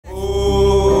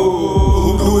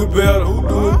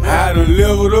I done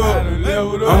leveled up,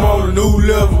 I'm on a new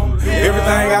level.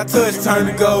 Everything I touch turn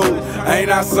to gold. Ain't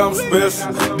I something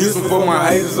special? This one for my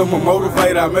haters, I'm a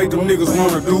motivator. I make them niggas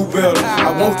wanna do better.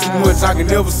 I want too much, I can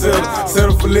never settle.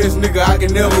 Settle for less, nigga, I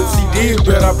can never. If she did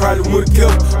better, I probably would've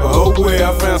kept her. But oh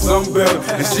well, I found something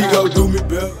better, and she gon' do me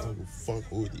better. Fuck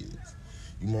who it is.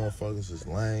 You motherfuckers is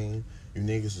lame. You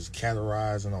niggas is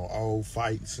categorizing on old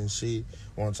fights and shit.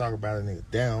 Wanna talk about a nigga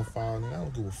downfall, nigga. I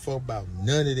don't give a fuck about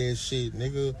none of that shit,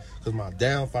 nigga. Cause my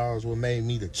downfall is what made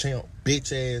me the champ,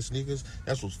 bitch ass niggas.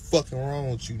 That's what's fucking wrong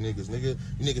with you niggas, nigga.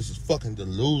 You niggas is fucking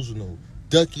delusional.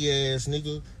 Ducky ass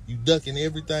nigga. You ducking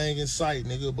everything in sight,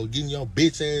 nigga, but getting your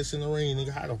bitch ass in the ring,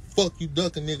 nigga. How the fuck you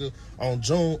ducking, nigga, on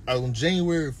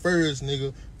January 1st,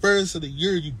 nigga? First of the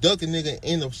year, you ducking nigga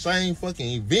in the same fucking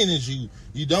event as you.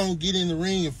 You don't get in the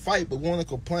ring and fight, but want to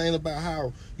complain about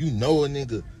how you know a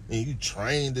nigga and you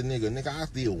trained the nigga. Nigga, I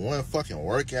did one fucking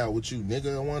workout with you,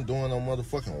 nigga. I wasn't doing no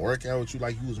motherfucking workout with you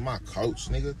like you was my coach,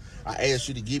 nigga. I asked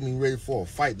you to get me ready for a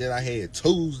fight that I had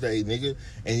Tuesday, nigga,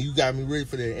 and you got me ready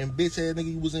for that. And bitch ass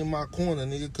nigga, you was in my corner,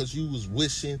 nigga, because you was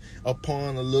wishing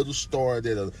upon a little star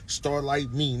that a star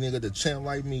like me, nigga, the champ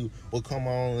like me, would come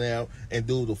on out and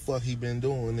do the fuck he been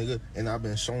doing, nigga. And I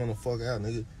been showing the fuck out,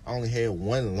 nigga. I only had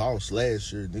one loss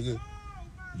last year, nigga.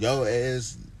 Your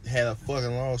ass had a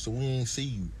fucking loss and we ain't see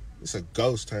you. It's a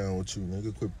ghost town with you,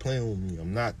 nigga. Quit playing with me.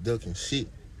 I'm not ducking shit.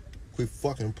 Quit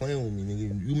fucking playing with me,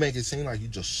 nigga. You make it seem like you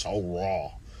just so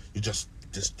raw. You just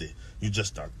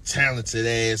a talented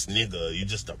ass nigga. You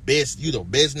just the best. You the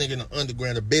best nigga in the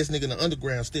underground. The best nigga in the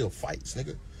underground still fights,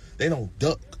 nigga. They don't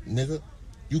duck, nigga.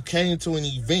 You came to an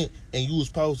event and you was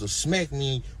supposed to smack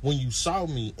me when you saw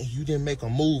me and you didn't make a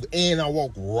move and I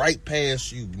walked right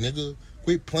past you, nigga.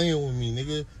 Quit playing with me,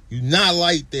 nigga. You not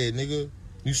like that, nigga.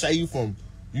 You say you from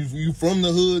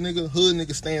the hood, nigga. Hood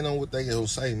nigga stand on what they gonna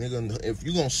say, nigga. If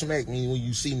you gonna smack me when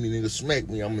you see me, nigga, smack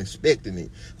me. I'm expecting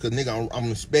it. Cause nigga, I'm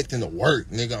expecting the work,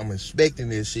 nigga. I'm expecting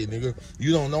this shit, nigga.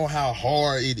 You don't know how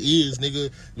hard it is,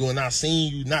 nigga, when I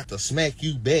seen you not to smack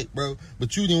you back, bro.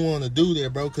 But you didn't want to do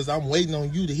that, bro, cause I'm waiting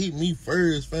on you to hit me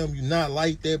first, fam. You not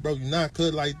like that, bro. You not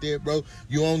cut like that, bro.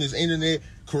 You on this internet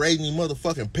creating these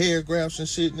motherfucking paragraphs and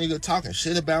shit, nigga, talking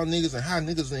shit about niggas and how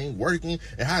niggas ain't working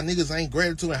and how niggas ain't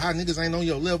gratitude and how niggas ain't on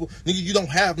your level. Nigga, you don't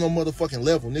have no motherfucking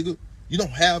level, nigga. You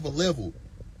don't have a level.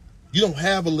 You don't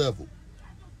have a level.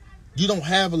 You don't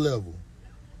have a level.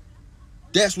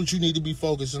 That's what you need to be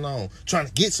focusing on. Trying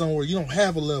to get somewhere. You don't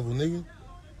have a level, nigga.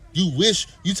 You wish,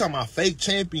 you talking about fake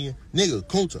champion, nigga,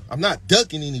 Kunta. I'm not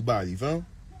ducking anybody, fam.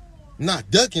 I'm not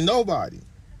ducking nobody.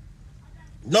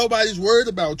 Nobody's worried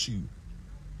about you.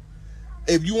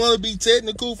 If you want to be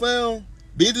technical, fam,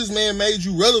 businessman made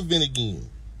you relevant again.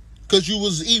 Because you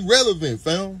was irrelevant,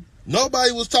 fam.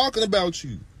 Nobody was talking about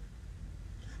you.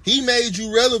 He made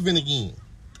you relevant again.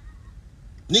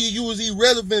 Nigga, you was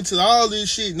irrelevant to all this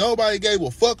shit. Nobody gave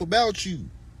a fuck about you.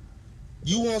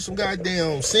 You want some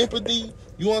goddamn sympathy?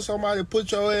 You want somebody to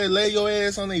put your ass, lay your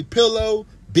ass on a pillow?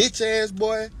 Bitch ass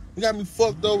boy. You got me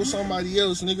fucked over with somebody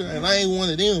else, nigga, and I ain't one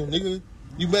of them, nigga.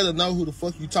 You better know who the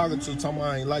fuck you talking to. Talking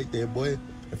about I ain't like that, boy.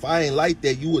 If I ain't like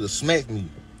that, you would have smacked me.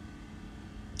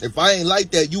 If I ain't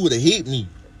like that, you would have hit me.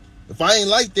 If I ain't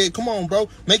like that, come on, bro.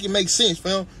 Make it make sense,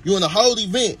 fam. You in a whole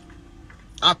event.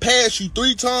 I passed you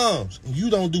 3 times, and you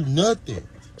don't do nothing.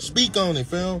 Speak on it,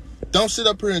 fam. Don't sit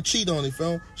up here and cheat on it,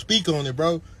 fam. Speak on it,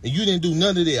 bro. And you didn't do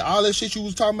none of that. All that shit you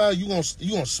was talking about, you gonna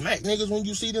smack niggas when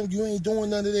you see them? You ain't doing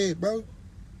none of that, bro.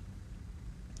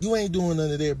 You ain't doing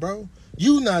none of that, bro.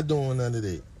 You not doing none of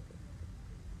that.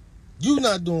 You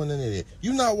not doing none of that.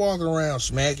 You not walking around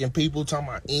smacking people, talking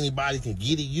about anybody can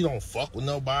get it. You don't fuck with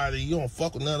nobody. You don't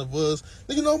fuck with none of us.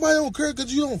 Nigga, nobody don't care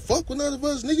because you don't fuck with none of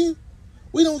us, nigga.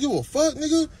 We don't give a fuck,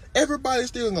 nigga. Everybody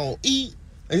still gonna eat.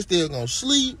 They still gonna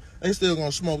sleep. They still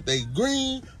gonna smoke they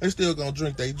green. They still gonna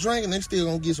drink they drink. And they still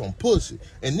gonna get some pussy.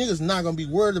 And niggas not gonna be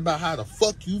worried about how the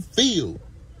fuck you feel.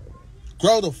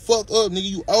 Grow the fuck up, nigga.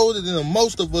 You older than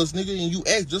most of us, nigga, and you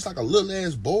act just like a little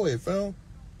ass boy, fam.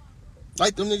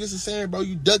 Like them niggas is saying, bro,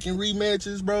 you ducking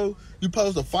rematches, bro. You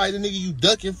supposed to fight a nigga, you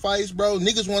ducking fights, bro.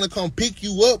 Niggas want to come pick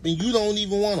you up and you don't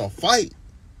even want to fight.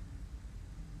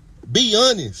 Be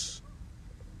honest.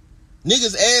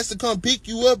 Niggas asked to come pick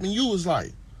you up and you was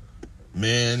like,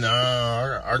 man,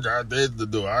 nah, I got that to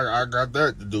do. I got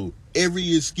that to do.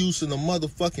 Every excuse in the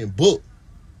motherfucking book.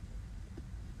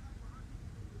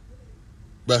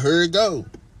 But here it go.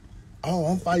 Oh,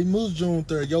 I'm fighting Moose June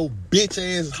 3rd. Yo, bitch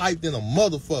ass is hyped in a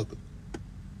motherfucker.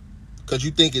 Because you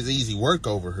think it's easy work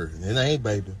over her. It ain't,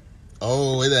 baby.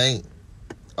 Oh, it ain't.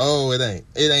 Oh, it ain't.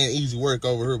 It ain't easy work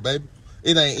over here, baby.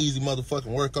 It ain't easy motherfucking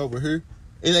work over here.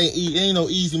 It ain't no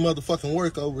easy motherfucking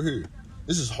work over here.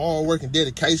 This is hard work and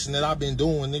dedication that I've been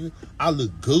doing, nigga. I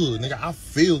look good, nigga. I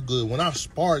feel good. When I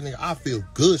spar, nigga, I feel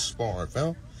good sparring,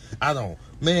 fam.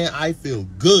 I feel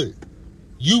good.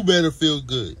 You better feel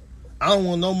good. I don't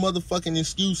want no motherfucking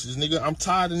excuses, nigga. I'm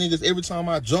tired of niggas every time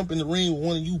I jump in the ring with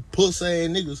one of you puss-ass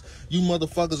niggas, you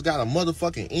motherfuckers got a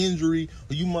motherfucking injury,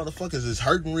 or you motherfuckers is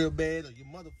hurting real bad, or your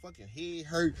motherfucking head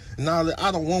hurt, and all that.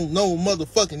 I don't want no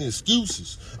motherfucking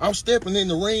excuses. I'm stepping in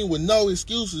the ring with no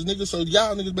excuses, nigga, so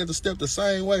y'all niggas better step the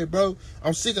same way, bro.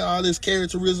 I'm sick of all this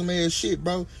characterism-ass shit,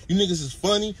 bro. You niggas is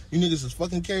funny. You niggas is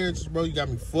fucking characters, bro. You got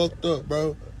me fucked up,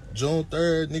 bro. June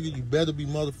 3rd, nigga, you better be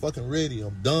motherfucking ready.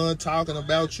 I'm done talking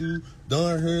about you,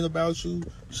 done hearing about you,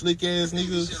 slick ass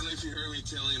niggas,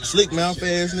 slick mouth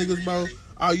ass niggas, bro.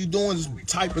 All you doing is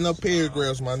typing up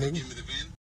paragraphs, my nigga.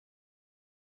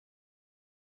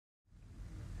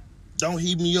 Don't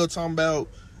heat me up talking about,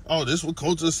 oh, this what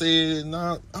Kunta said.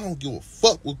 Nah, I don't give a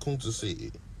fuck what Kunta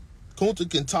said. Kunta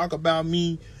can talk about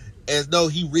me as though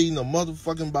he reading a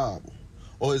motherfucking Bible,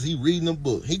 or is he reading a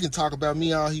book. He can talk about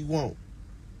me all he want.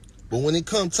 But when it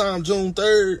come time June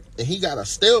 3rd and he got a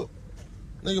step,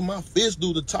 nigga, my fist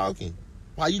do the talking.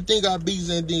 Why you think I beat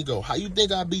Zandingo? How you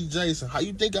think I beat Jason? How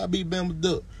you think I beat Bama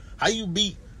Duck? How you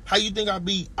think I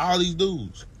beat all these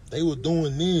dudes? They were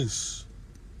doing this.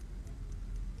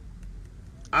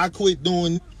 I quit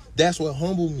doing this. That's what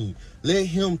humbled me. Let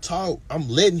him talk. I'm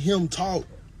letting him talk.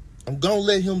 I'm gonna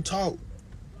let him talk.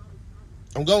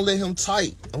 I'm going to let him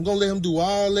type. I'm going to let him do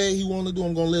all that he want to do.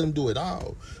 I'm going to let him do it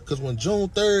all. Because when June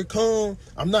 3rd come,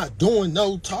 I'm not doing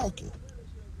no talking.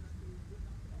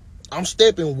 I'm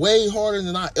stepping way harder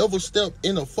than I ever stepped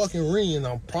in a fucking ring. And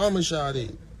I promise y'all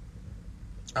that.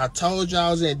 I told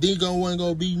y'all Zandingo wasn't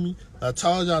going to beat me. I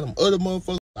told y'all them other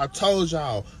motherfuckers. I told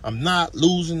y'all I'm not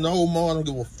losing no more. I don't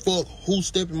give a fuck who's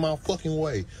stepping my fucking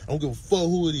way. I don't give a fuck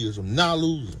who it is. I'm not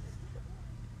losing.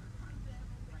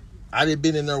 I done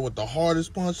been in there with the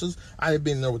hardest punches. I done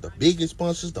been in there with the biggest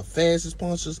punches, the fastest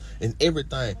punches, and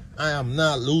everything. I am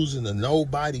not losing to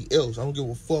nobody else. I don't give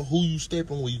a fuck who you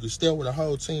stepping with. You can step with the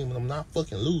whole team, and I'm not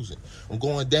fucking losing. I'm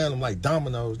going down. I'm like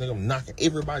dominoes, nigga. I'm knocking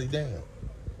everybody down.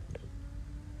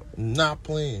 I'm not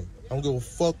playing. I don't give a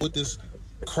fuck what this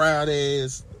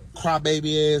crowd-ass,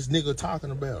 crybaby-ass nigga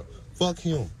talking about. Fuck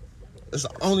him. That's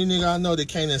the only nigga I know that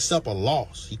can't accept a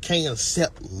loss. He can't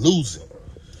accept losing.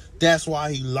 That's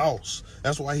why he lost.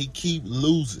 That's why he keep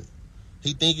losing.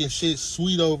 He thinking shit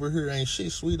sweet over here. Ain't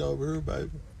shit sweet over here, baby.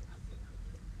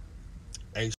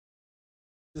 Ain't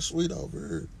shit sweet over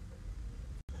here.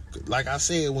 Like I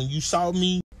said, when you saw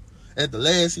me at the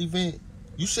last event,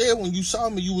 you said when you saw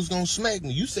me you was gonna smack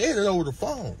me. You said it over the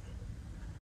phone.